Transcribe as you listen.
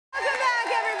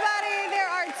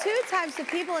two types of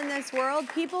people in this world: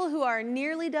 people who are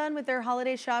nearly done with their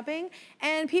holiday shopping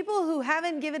and people who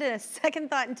haven't given it a second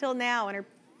thought until now and are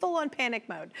full on panic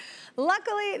mode.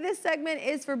 Luckily, this segment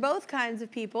is for both kinds of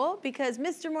people because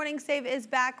Mr. Morning Save is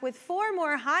back with 4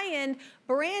 more high-end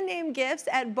brand name gifts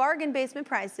at bargain basement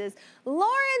prices.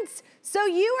 Lawrence, so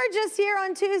you were just here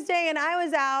on Tuesday and I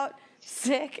was out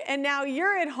sick and now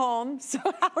you're at home. So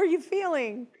how are you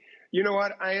feeling? You know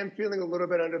what? I am feeling a little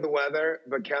bit under the weather,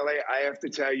 but Kelly, I have to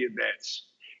tell you this.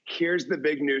 Here's the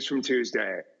big news from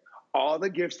Tuesday. All the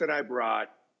gifts that I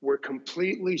brought were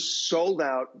completely sold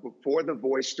out before The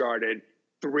Voice started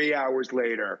 3 hours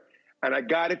later. And I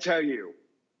got to tell you,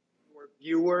 your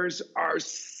viewers are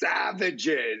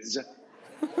savages.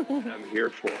 I'm here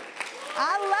for it.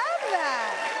 I love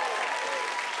that.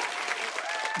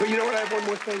 But you know what? I have one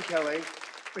more thing, Kelly.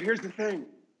 But here's the thing.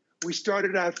 We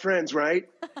started out friends, right?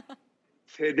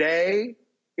 Today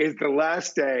is the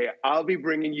last day I'll be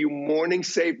bringing you Morning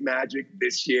Save magic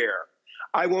this year.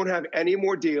 I won't have any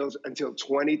more deals until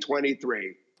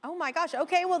 2023. Oh my gosh.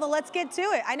 Okay, well, then let's get to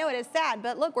it. I know it is sad,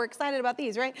 but look, we're excited about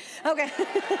these, right? Okay.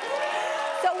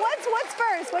 So what's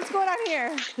first? What's going on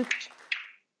here?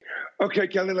 Okay,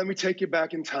 Kelly, let me take you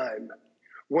back in time.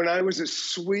 When I was a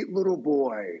sweet little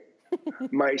boy,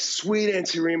 my sweet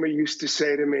Auntie Rima used to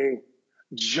say to me,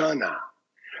 Jana,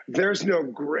 there's no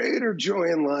greater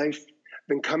joy in life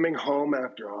than coming home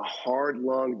after a hard,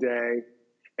 long day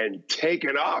and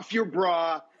taking off your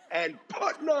bra and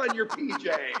putting on your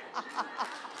PJs.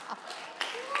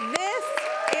 This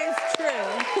is true.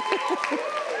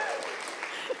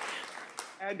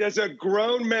 And as a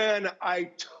grown man,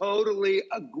 I totally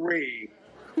agree,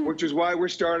 which is why we're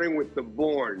starting with the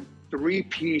Born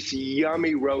 3-piece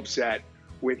yummy rope set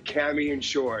with cami and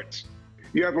shorts.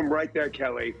 You have them right there,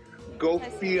 Kelly. Go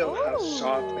feel how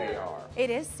soft they are. It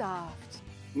is soft.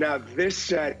 Now, this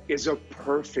set is a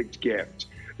perfect gift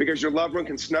because your loved one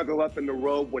can snuggle up in the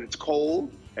robe when it's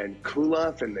cold and cool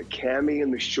off in the cami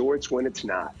and the shorts when it's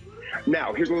not.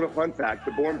 Now, here's a little fun fact.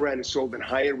 The Born brand is sold in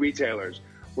high-end retailers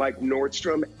like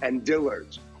Nordstrom and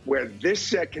Dillard's, where this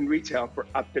set can retail for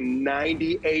up to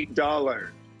 $98.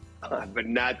 But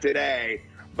not today.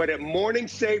 But at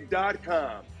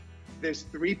MorningSave.com, this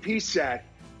 3-piece set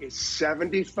is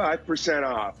 75%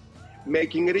 off,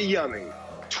 making it a yummy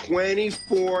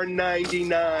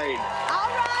 $24.99. All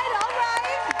right.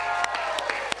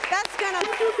 That's gonna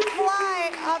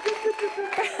fly up.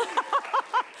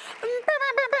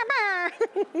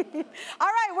 All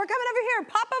right, we're coming over here.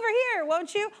 Pop over here,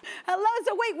 won't you? Hello.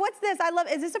 So wait, what's this?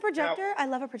 Is this a projector? Now, I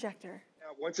love a projector.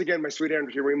 Now, once again, my sweet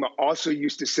Auntie Rima also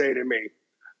used to say to me,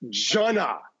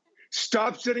 Jana,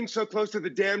 stop sitting so close to the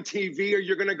damn TV or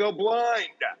you're gonna go blind.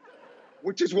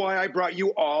 Which is why I brought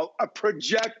you all a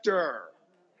projector.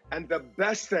 And the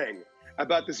best thing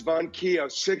about this Von Keo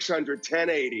 600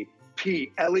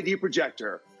 1080p LED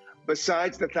projector,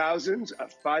 besides the thousands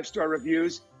of 5-star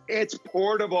reviews, it's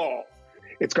portable.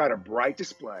 It's got a bright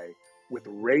display with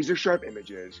razor-sharp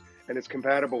images, and it's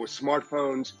compatible with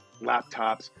smartphones,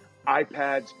 laptops,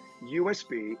 iPads,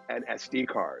 USB, and SD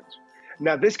cards.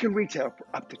 Now, this can retail for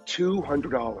up to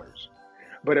 $200.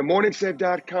 But at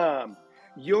MorningSave.com,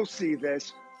 you'll see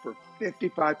this for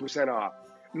 55% off,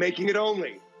 making it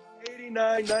only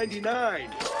 $89.99. All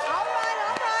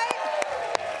right.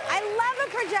 I love a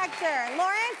projector.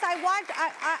 Lawrence,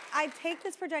 I take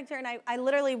this projector and I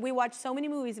literally, we watch so many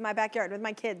movies in my backyard with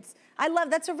my kids.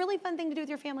 That's a really fun thing to do with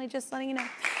your family, just letting you know.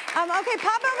 Okay,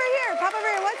 pop over here.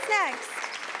 What's next?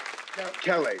 Now,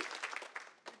 Kelly,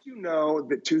 did you know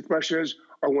that toothbrushes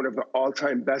are one of the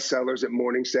all-time bestsellers at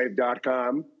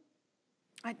MorningSave.com?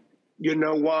 You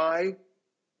know why?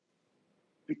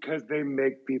 Because they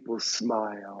make people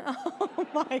smile. Oh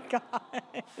my God.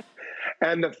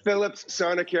 And the Philips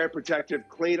Sonicare Protective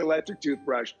Clean Electric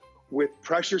Toothbrush with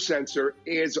pressure sensor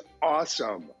is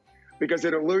awesome because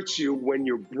it alerts you when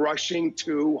you're brushing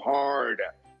too hard.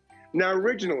 Now,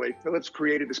 originally, Philips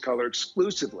created this color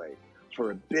exclusively for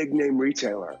a big name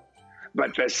retailer,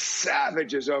 but the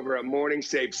savages over at Morning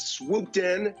Save swooped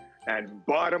in and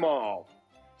bought them all.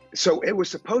 So it was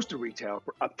supposed to retail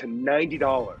for up to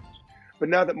 $90. But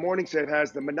now that Morning Save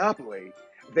has the monopoly,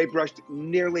 they brushed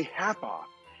nearly half off,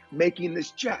 making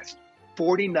this just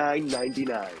 $49.99.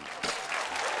 That's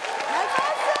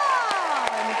awesome.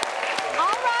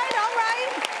 All right.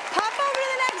 Pop over to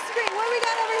the next screen. What do we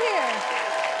got over here?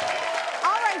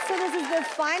 All right, so this is the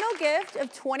final gift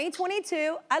of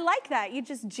 2022. I like that. You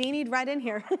just genied right in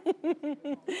here.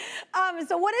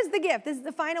 So what is the gift? This is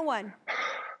the final one.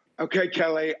 Okay,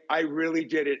 Kelly, I really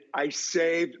did it. I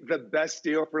saved the best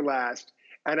deal for last,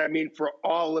 and I mean for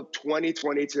all of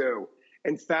 2022.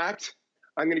 In fact,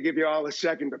 I'm going to give you all a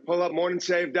second to pull up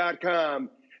MorningSave.com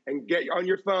and get on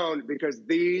your phone because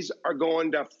these are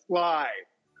going to fly.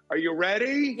 Are you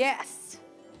ready? Yes.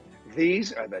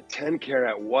 These are the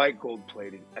 10-karat white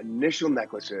gold-plated initial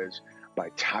necklaces by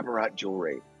Tabarat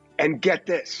Jewelry. And get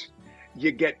this,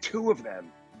 you get 2 of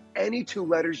them, any 2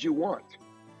 letters you want.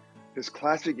 This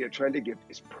classic yet trendy gift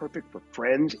is perfect for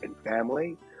friends and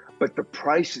family, but the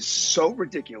price is so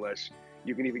ridiculous,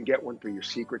 you can even get one for your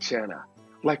Secret Santa,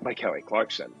 like my Kelly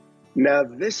Clarkson. Now,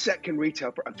 this set can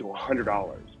retail for up to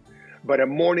 $100, but at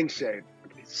MorningSave,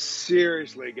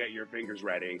 seriously get your fingers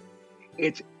ready.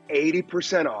 It's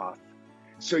 80% off,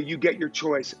 so you get your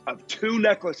choice of 2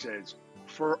 necklaces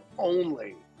for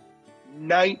only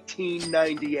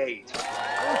 $19.98.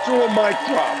 To a mic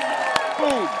drop.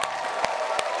 Boom.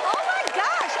 Oh my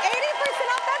gosh, 80%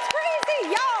 off, that's crazy.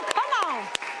 Y'all, come on.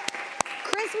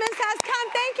 Christmas has come.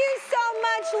 Thank you so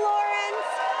much, Lawrence.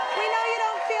 We know you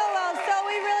don't feel well, so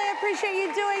we really appreciate you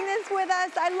doing this with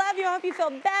us. I love you. I hope you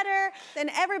feel better. And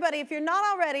everybody, if you're not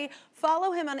already,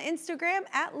 follow him on Instagram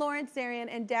at Lawrence Zarian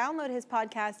and download his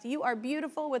podcast, You Are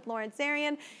Beautiful with Lawrence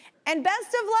Zarian. And best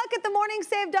of luck at the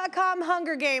MorningSave.com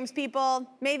Hunger Games, people.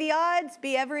 May the odds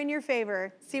be ever in your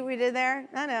favor. See what we did there?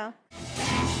 I know.